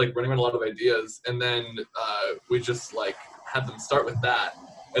 And Jay was like running around a lot of ideas, and then we just like had them start with that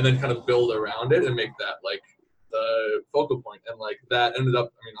and then kind of build around it and make that like the focal point, and like that ended up,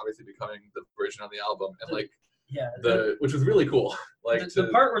 I mean, obviously becoming the version on the album, and like which was really cool. Like the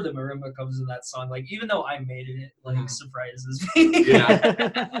part where the marimba comes in that song, like even though I made it like surprises me.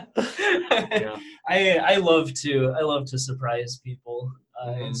 Yeah. Yeah. I love to surprise people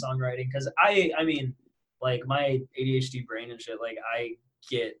in songwriting, because I mean, like my ADHD brain and shit, like I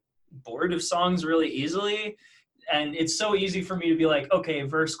get bored of songs really easily. And it's so easy for me to be like, okay,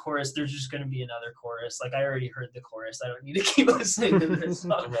 verse, chorus, there's just going to be another chorus. Like I already heard the chorus. I don't need to keep listening to this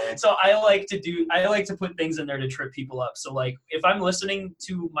song. So I like to put things in there to trip people up. So like if I'm listening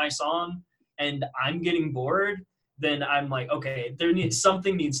to my song and I'm getting bored, then I'm like, okay,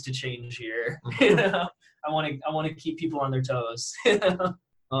 something needs to change here. You know? I want to keep people on their toes.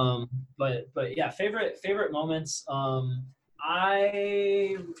 But yeah, favorite moments.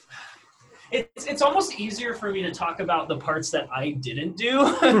 It's almost easier for me to talk about the parts that I didn't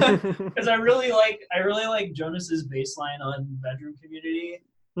do, because I really like Jonas's bass line on Bedroom Community.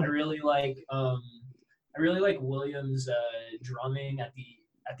 I really like Williams' drumming at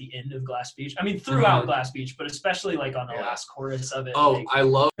the end of Glass Beach. I mean, throughout Glass Beach, but especially like on the last chorus of it. Oh, like, I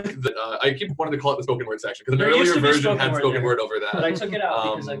love that. I keep wanting to call it the spoken word section because an earlier version had spoken word over that. But I took it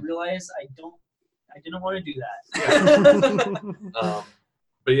out because I realized I didn't want to do that.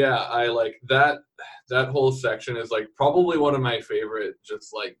 But yeah, I like that whole section is like probably one of my favorite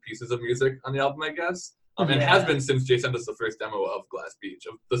just like pieces of music on the album, I guess. And has been since Jay sent us the first demo of Glass Beach,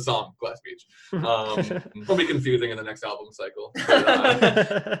 of the song Glass Beach. Probably confusing in the next album cycle.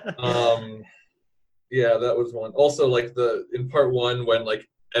 But, yeah, that was one. Also, like in part one when like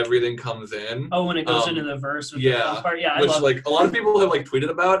everything comes in. Oh, when it goes into the verse with the part. Yeah, which like a lot of people have like tweeted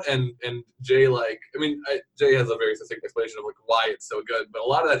about, and Jay like, I mean, Jay has a very succinct explanation of like why it's so good, but a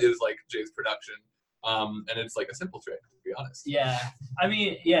lot of that is like Jay's production, and it's like a simple trick, to be honest. Yeah, I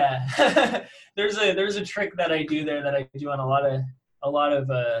mean, yeah, there's a trick that I do there that I do on a lot of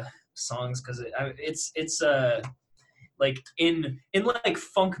songs, because it's like in like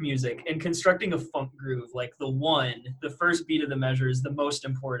funk music and constructing a funk groove, like the first beat of the measure is the most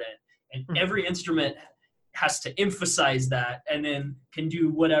important, and every instrument has to emphasize that and then can do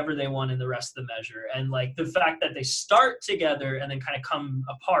whatever they want in the rest of the measure. And like the fact that they start together and then kind of come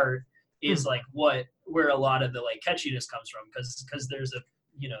apart is like where a lot of the like catchiness comes from, because there's a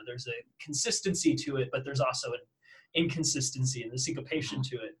consistency to it, but there's also an inconsistency and the syncopation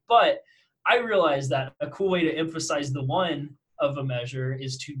to it. But I realized that a cool way to emphasize the one of a measure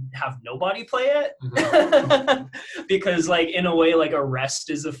is to have nobody play it, because like in a way, like a rest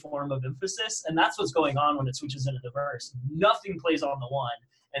is a form of emphasis, and that's what's going on when it switches into the verse. Nothing plays on the one,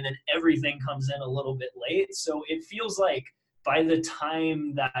 and then everything comes in a little bit late. So it feels like by the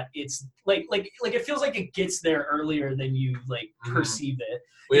time that it's like it feels like it gets there earlier than you like perceive it.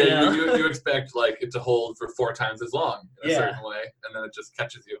 Well, yeah, you expect like it to hold for 4 times as long in a certain way, and then it just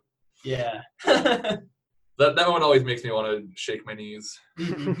catches you. Yeah. That one always makes me want to shake my knees.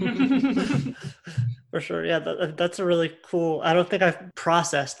 For sure. Yeah, that's a really cool. I don't think I've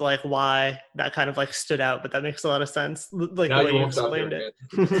processed like why that kind of like stood out, but that makes a lot of sense. Like now the way you explained it.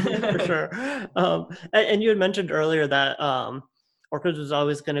 For sure. And you had mentioned earlier that Orchids was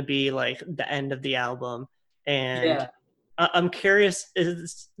always going to be like the end of the album, and I'm curious,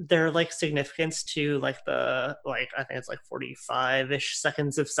 is there like significance to like I think it's like 45-ish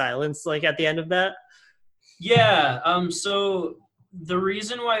seconds of silence like at the end of that? Yeah, so the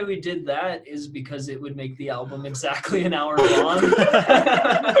reason why we did that is because it would make the album exactly an hour long.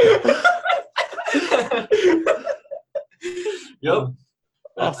 Yep.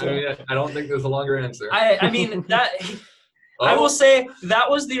 Awesome. I mean, I don't think there's a longer answer. I mean, that I will say that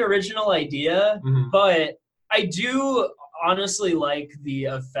was the original idea, but I do honestly like the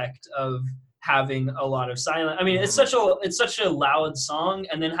effect of having a lot of silence. I mean, it's such a loud song,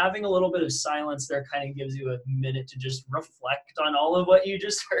 and then having a little bit of silence there kind of gives you a minute to just reflect on all of what you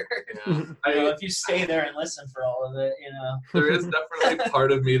just heard. Yeah. If you stay there and listen for all of it, There is definitely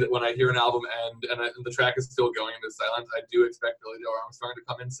part of me that when I hear an album end and the track is still going into silence, I do expect Billy Joe Armstrong to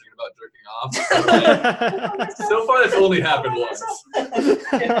come in singing about jerking off. So far, that's only happened once.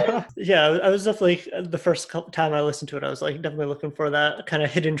 Yeah, I was definitely, the first time I listened to it, I was like definitely looking for that kind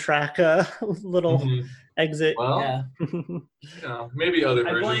of hidden track little exit. Well, maybe other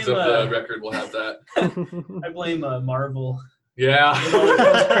versions of the record will have that. I blame Marvel. Yeah.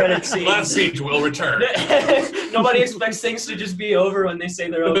 Credit scenes. Last Siege will return. Nobody expects things to just be over when they say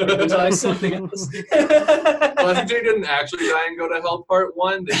they're over. There's always something else. Last Siege didn't actually die and go to Hell Part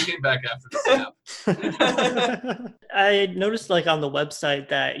 1. They came back after the snap. I noticed like on the website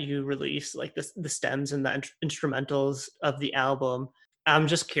that you release like the stems and the instrumentals of the album. I'm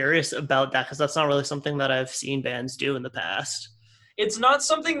just curious about that because that's not really something that I've seen bands do in the past. It's not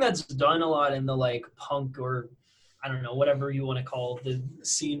something that's done a lot in the like punk or I don't know, whatever you want to call the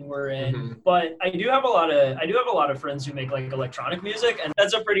scene we're in. But I do have a lot of friends who make like electronic music, and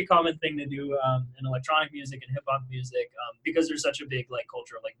that's a pretty common thing to do in electronic music and hip hop music because there's such a big like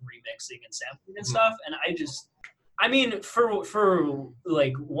culture of like remixing and sampling and stuff. And I mean, for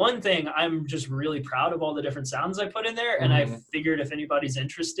like one thing, I'm just really proud of all the different sounds I put in there, and I figured if anybody's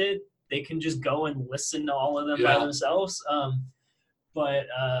interested, they can just go and listen to all of them by themselves. But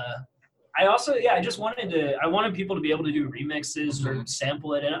I also, I just wanted people to be able to do remixes or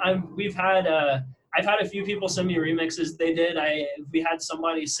sample it, and I've had a few people send me remixes. We had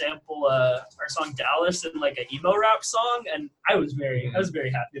somebody sample our song Dallas in like an emo rap song, and I was very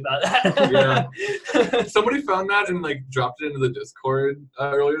happy about that. Yeah. Somebody found that and like dropped it into the Discord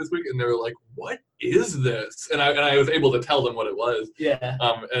earlier this week, and they were like, "What is this?" And I was able to tell them what it was. Yeah.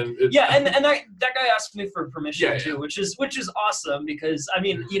 And that guy asked me for permission too, which is awesome because I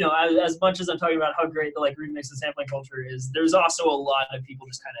mean, as much as I'm talking about how great the like remix and sampling culture is, there's also a lot of people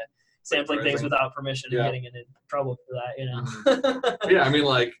just kind of sampling things without permission and getting into trouble for that, Yeah, I mean,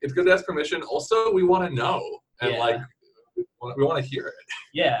 like, it's good to ask permission. Also, we want to know, and like, we want to hear it.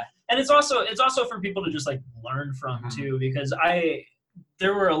 Yeah, and it's also for people to just like learn from too, because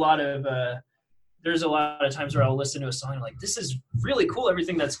there's a lot of times where I'll listen to a song and like, this is really cool,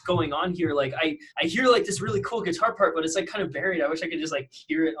 everything that's going on here. Like, I hear like this really cool guitar part, but it's like kind of buried. I wish I could just like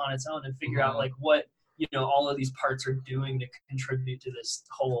hear it on its own and figure out like what all of these parts are doing to contribute to this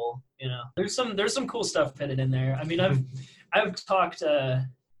whole, there's some cool stuff hidden in there. I mean, I've talked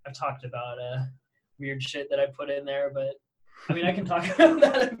about weird shit that I put in there, but I mean, I can talk about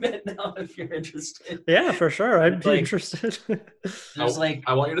that a bit now if you're interested. Yeah, for sure. I'd be interested.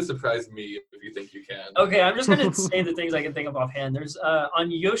 I want you to surprise me if you think you can. Okay, I'm just going to say the things I can think of offhand. There's on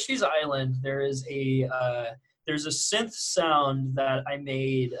Yoshi's Island, there's a synth sound that I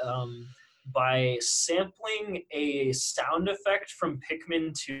made by sampling a sound effect from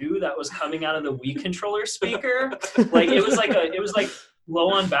Pikmin 2 that was coming out of the Wii controller speaker. Like it was like low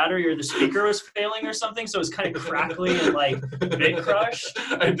on battery or the speaker was failing or something, so it was kind of crackly and like bit crushed.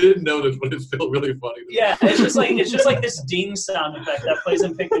 I did notice, but it's still really funny. Yeah, it's just like this ding sound effect that plays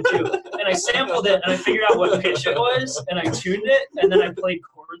in Pikmin 2. And I sampled it and I figured out what pitch it was and I tuned it and then I played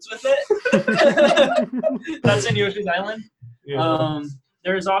chords with it. That's in Yoshi's Island. Yeah.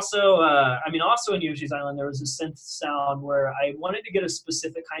 There's also, also in Yoshi's Island, there was a synth sound where I wanted to get a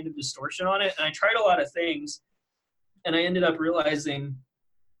specific kind of distortion on it, and I tried a lot of things, and I ended up realizing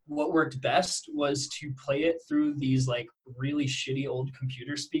what worked best was to play it through these like really shitty old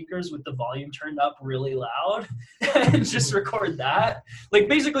computer speakers with the volume turned up really loud, and just record that, like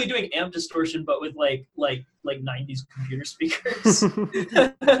basically doing amp distortion, but with like 90s computer speakers.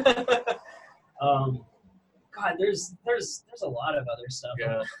 God, there's a lot of other stuff.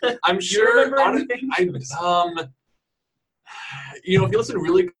 Yeah. I'm sure. If you listen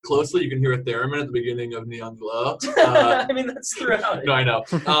really closely, you can hear a theremin at the beginning of Neon Glow. I mean, that's throughout it. No, I know.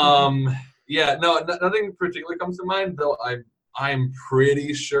 Nothing particularly comes to mind, though. I'm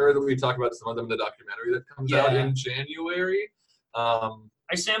pretty sure that we talk about some of them in the documentary that comes out in January. I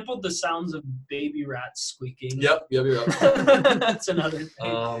I sampled the sounds of baby rats squeaking. Yep. That's another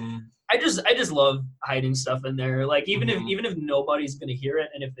thing. I just love hiding stuff in there. Like even if nobody's gonna hear it,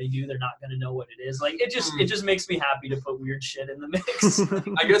 and if they do, they're not gonna know what it is. Like it just makes me happy to put weird shit in the mix.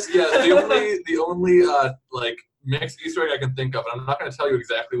 I guess the only like mixed Easter egg I can think of, and I'm not gonna tell you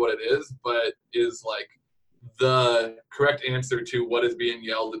exactly what it is, but is like the correct answer to what is being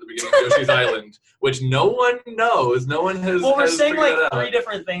yelled at the beginning of Yoshi's Island, which no one knows. No one has. Well, we're has saying like figured it out. 3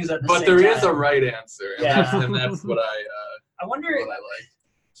 different things at the But same there time. is a right answer, and that's what I wonder. I like.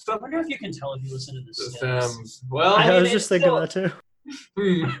 I wonder if you can tell if you listen to the The Stems. Stems. Well, I I mean, was just thinking that too.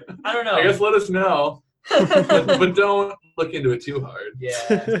 I don't know. I guess let us know, but don't look into it too hard. Yeah.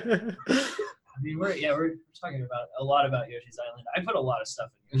 I mean, we're talking about a lot about Yoshi's Island. I put a lot of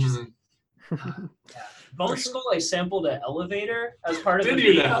stuff in Yoshi's Island. Yeah. Bone Skull, I sampled an elevator as part of Did the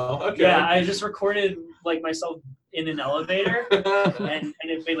you beat. now? Okay. Yeah, I just recorded like myself in an elevator, and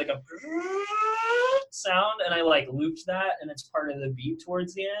it made like a sound, and I like looped that, and it's part of the beat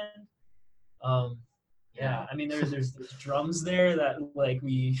towards the end. Yeah, I mean, there's drums there that like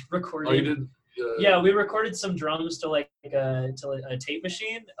we recorded. Oh, you did. Yeah, we recorded some drums to like a tape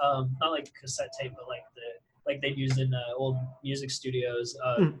machine, not like cassette tape, but like they'd use in old music studios.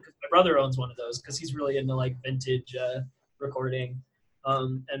 'Cause my brother owns one of those because he's really into like vintage recording.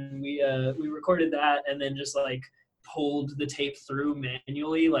 And we recorded that and then just like pulled the tape through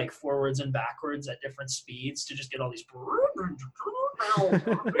manually, like forwards and backwards at different speeds to just get all these turntable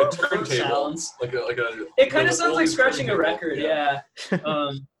sounds. Like a. It kind of sounds like scratching a record, yeah.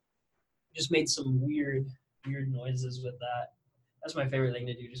 Just made some weird noises with that. That's my favorite thing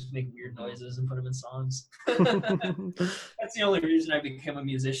to do, just make weird noises and put them in songs. That's the only reason I became a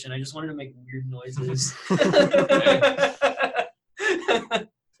musician. I just wanted to make weird noises. It's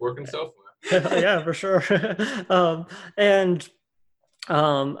working so far. Yeah, for sure.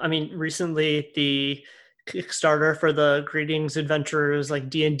 I mean, recently the Kickstarter for the Greetings Adventures like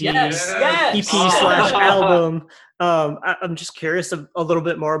D&D Yes. EP/album. I'm just curious a little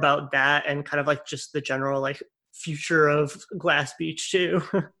bit more about that and kind of like just the general like future of Glass Beach too.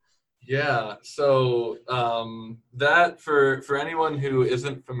 Yeah. So that for anyone who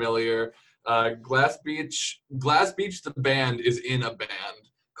isn't familiar, Glass Beach the band is in a band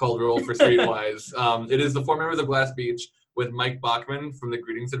called Roll for Streetwise. It is the 4 members of Glass Beach with Mike Bachman from the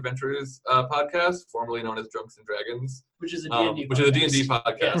Greetings Adventures podcast, formerly known as Drunks and Dragons, Which is a D&D which is a D&D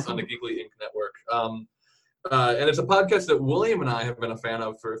podcast on the Geekly Inc. network. And it's a podcast that William and I have been a fan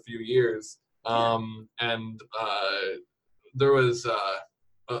of for a few years. There was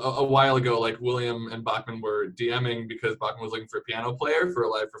a while ago, like William and Bachman were DMing because Bachman was looking for a piano player for a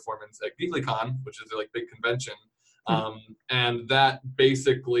live performance at GeeklyCon, which is their like big convention. And that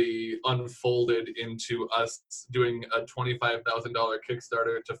basically unfolded into us doing a $25,000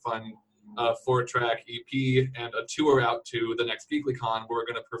 Kickstarter to fund a 4-track EP and a tour out to the next GeeklyCon where we're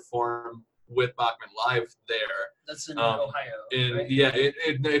going to perform with Bachman live there. That's in Ohio, right? Yeah,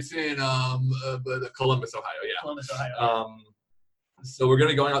 it's in Columbus, Ohio. Yeah. Columbus, Ohio. So we're going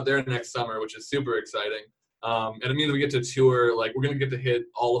to be going out there next summer, which is super exciting. And it means we get to tour, like we're going to get to hit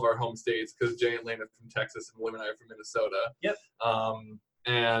all of our home states because Jay and Lane are from Texas and William and I are from Minnesota. Yep.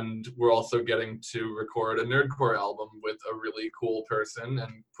 And we're also getting to record a nerdcore album with a really cool person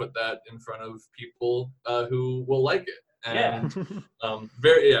and put that in front of people who will like it. And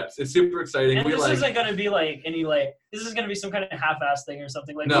it's super exciting. And this isn't going to be like any like this is going to be some kind of half-ass thing or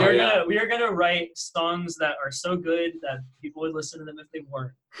something. Like No, we are gonna write songs that are so good that people would listen to them if they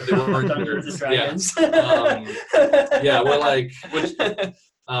weren't. They weren't Dungeons and Dragons. We're like,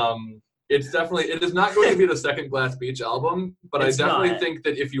 it is not going to be the second Glass Beach album, but It's I definitely not. think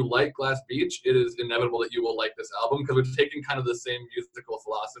that if you like Glass Beach, it is inevitable that you will like this album because we're taking kind of the same musical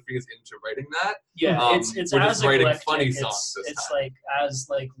philosophies into writing that. Yeah, it's we're as just writing eclectic. funny songs this It's time. like as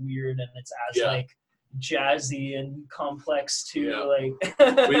like weird and it's as like jazzy and complex too. Yeah.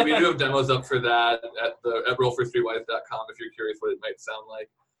 Like we do have demos up for that at rollforstreetwise.com if you're curious what it might sound like.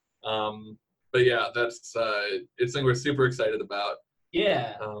 But yeah, that's it's something we're super excited about.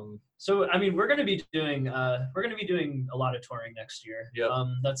 Yeah. So I mean, we're gonna be doing a lot of touring next year. Yep.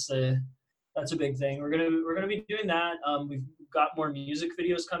 That's a big thing. We're gonna be doing that. We've got more music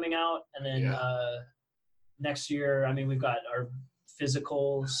videos coming out, and then next year, I mean, we've got our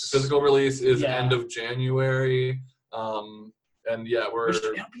physicals. Physical release is Yeah. end of January. And yeah, Which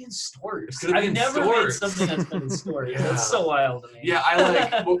it'll be in stores. It's gonna be I've in never stores. made something that's been in stores. Yeah. That's so wild to me. Yeah, I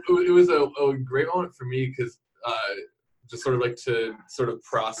like. Well, it was a great moment for me because just sort of like to sort of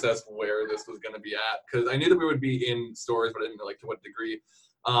process where this was going to be at because I knew that we would be in stores, but I didn't know like to what degree.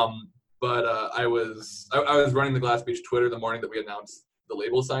 But I was running the Glass Beach Twitter the morning that we announced the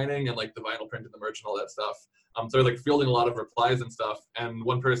label signing and like the vinyl print and the merch and all that stuff. So I was like fielding a lot of replies and stuff. And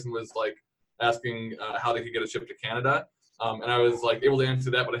one person was like asking how they could get it shipped to Canada. And I was like able to answer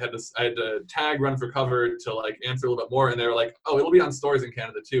that, but I had to tag Run for Cover to like answer a little bit more. And they were like, oh, it'll be on stores in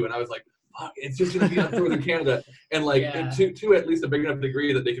Canada too. And I was like, fuck, it's just gonna be on stores in Canada. And like to at least a big enough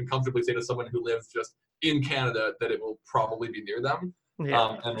degree that they can comfortably say to someone who lives just in Canada that it will probably be near them.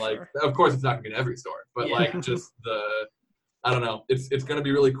 And like, of course it's not gonna be in every store, but like just I don't know. It's gonna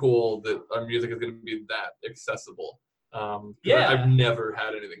be really cool that our music is gonna be that accessible. I've never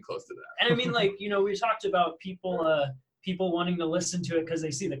had anything close to that. And I mean, like, we talked about people wanting to listen to it because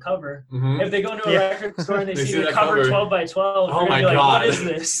they see the cover. If they go to a record store and they see the cover 12 by 12, oh my God, God, what is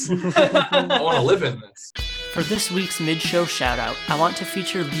this? I want to live in this. For this week's mid-show shoutout, I want to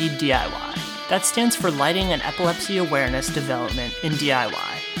feature Lead DIY. That stands for Lighting and Epilepsy Awareness Development in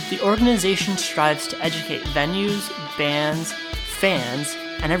DIY. The organization strives to educate venues, bands, fans,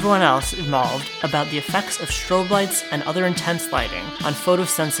 and everyone else involved about the effects of strobe lights and other intense lighting on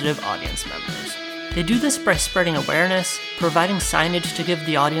photosensitive audience members. They do this by spreading awareness, providing signage to give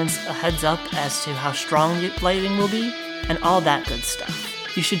the audience a heads up as to how strong the lighting will be, and all that good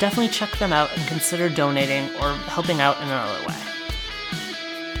stuff. You should definitely check them out and consider donating or helping out in another way.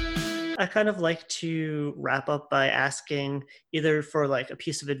 I kind of like to wrap up by asking either for like a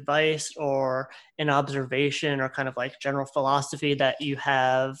piece of advice or an observation or kind of like general philosophy that you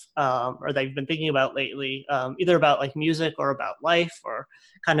have or that you've been thinking about lately, either about like music or about life or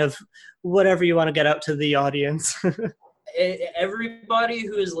kind of whatever you want to get out to the audience. Everybody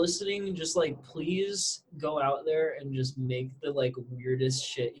who is listening, just like please go out there and just make the like weirdest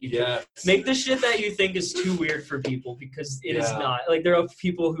shit you can. Make the shit that you think is too weird for people, because it is not. Like there are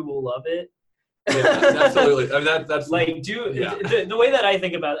people who will love it. Yeah, absolutely. I mean, that's like the way that I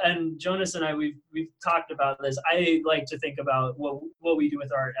think about it, and Jonas and I we've talked about this. I like to think about what we do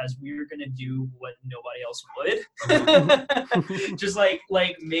with art as we're gonna do what nobody else would. Just like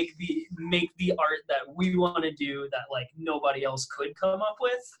make the art that we want to do that like nobody else could come up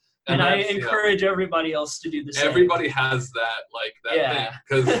with. And I encourage everybody else to do the same. Everybody has that thing,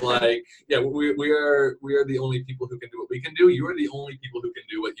 because we are the only people who can do what we can do. You are the only people who can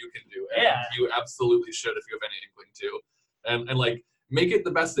do what you can do, and you absolutely should if you have any inkling to. And like make it the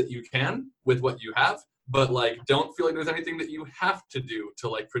best that you can with what you have, but like don't feel like there's anything that you have to do to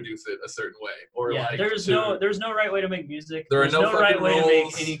like produce it a certain way. Or there's no right way to make music. There's no right way rules. to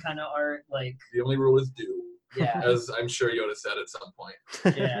make any kind of art. Like the only rule is do. Yeah, as I'm sure Yoda said at some point.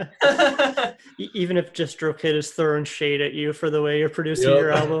 Yeah. Even if DistroKid is throwing shade at you for the way you're producing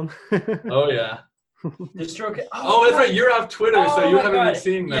your album. Oh yeah. DistroKid. Oh, that's right. You're off Twitter, so you haven't been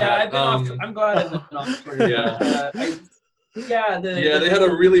seeing that. Yeah, I've been off. I'm glad I've been off Twitter. They had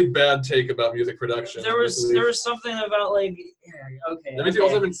a really bad take about music production. There was something about like That means you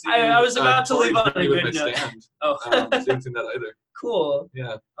also haven't seen. I was about to leave on a good note. So you haven't seen that either. Cool.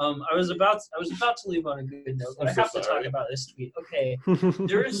 Yeah. I was about to leave on a good note, but I have to talk about this tweet. Okay.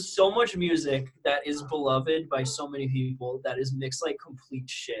 There is so much music that is beloved by so many people that is mixed like complete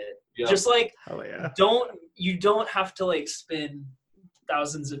shit. Yeah. Just like you don't have to like spend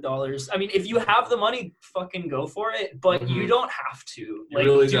thousands of dollars. I mean, if you have the money, fucking go for it, but you don't have to. Like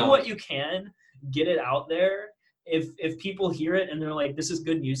really do what you can, get it out there. If people hear it and they're like, this is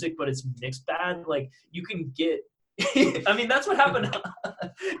good music, but it's mixed bad, like you can get I mean, that's what happened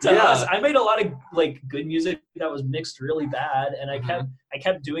to us. I made a lot of like good music that was mixed really bad, and I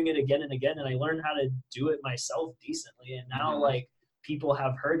kept doing it again and again, and I learned how to do it myself decently. And now like people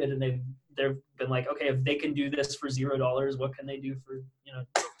have heard it, and they've been like, okay, if they can do this for $0, what can they do for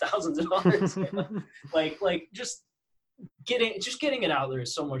thousands of dollars? like just getting it out there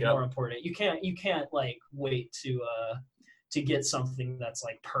is so much more important. You can't like wait to get something that's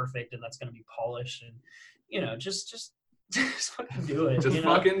like perfect and that's going to be polished, and just fucking do it.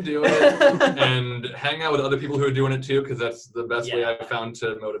 Fucking do it, and hang out with other people who are doing it too, because that's the best way I've found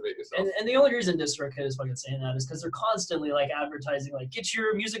to motivate yourself. And the only reason DistroKid is fucking saying that is because they're constantly like advertising, like get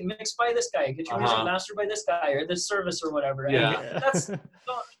your music mixed by this guy, get your music mastered by this guy, or this service or whatever. And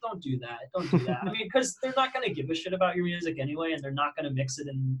don't do that. Don't do that. I mean, because they're not gonna give a shit about your music anyway, and they're not gonna mix it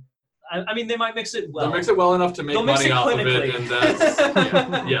in. I mean, they might mix it well. They'll mix it well enough to make money off of it, and that's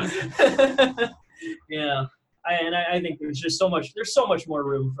yeah. I think there's so much more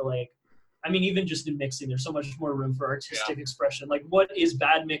room for like, I mean, even just in mixing, there's so much more room for artistic expression. Like what is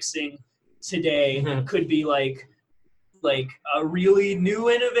bad mixing today could be like a really new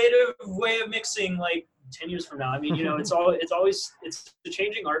innovative way of mixing like 10 years from now. I mean, it's a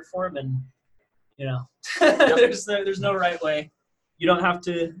changing art form, and there's no right way. You don't have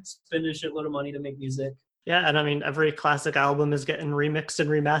to spend a shitload of money to make music. Yeah, and I mean, every classic album is getting remixed and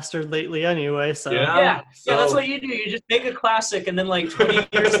remastered lately anyway, so... Yeah, that's what you do. You just make a classic, and then like 20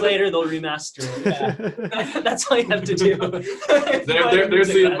 years later, they'll remaster it. Yeah. That's all you have to do. There's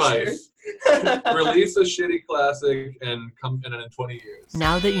the advice. Release a shitty classic and in 20 years.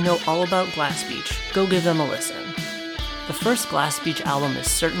 Now that you know all about Glass Beach, go give them a listen. The first Glass Beach album is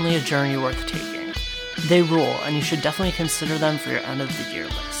certainly a journey worth taking. They rule, and you should definitely consider them for your end of the year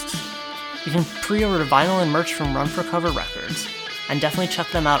lists. You can pre-order vinyl and merch from Run for Cover Records, and definitely check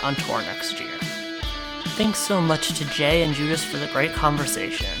them out on tour next year. Thanks so much to Jay and Judas for the great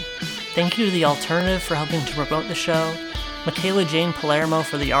conversation. Thank you to The Alternative for helping to promote the show, Michaela Jane Palermo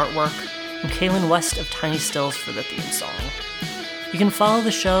for the artwork, and Kaylin West of Tiny Stills for the theme song. You can follow the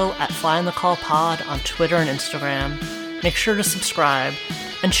show at Fly on the Call Pod on Twitter and Instagram. Make sure to subscribe,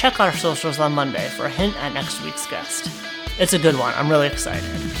 and check out our socials on Monday for a hint at next week's guest. It's a good one. I'm really excited.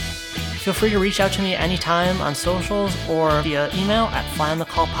 Feel free to reach out to me anytime on socials or via email at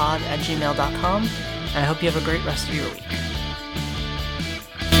flyonthecallpod@gmail.com, and I hope you have a great rest of your week.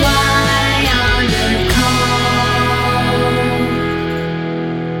 Fly on the call.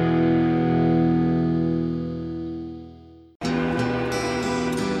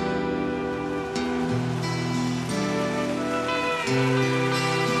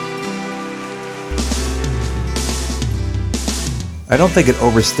 I don't think it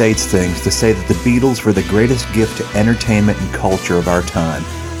overstates things to say that the Beatles were the greatest gift to entertainment and culture of our time,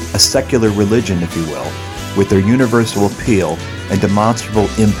 a secular religion, if you will, with their universal appeal and demonstrable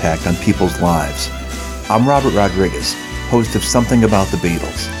impact on people's lives. I'm Robert Rodriguez, host of Something About the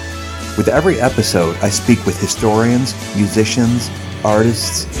Beatles. With every episode, I speak with historians, musicians,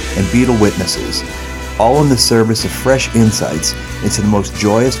 artists, and Beatle witnesses, all in the service of fresh insights into the most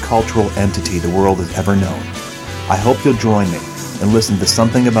joyous cultural entity the world has ever known. I hope you'll join me and listen to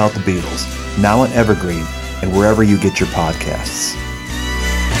Something About the Beatles, now on Evergreen and wherever you get your podcasts.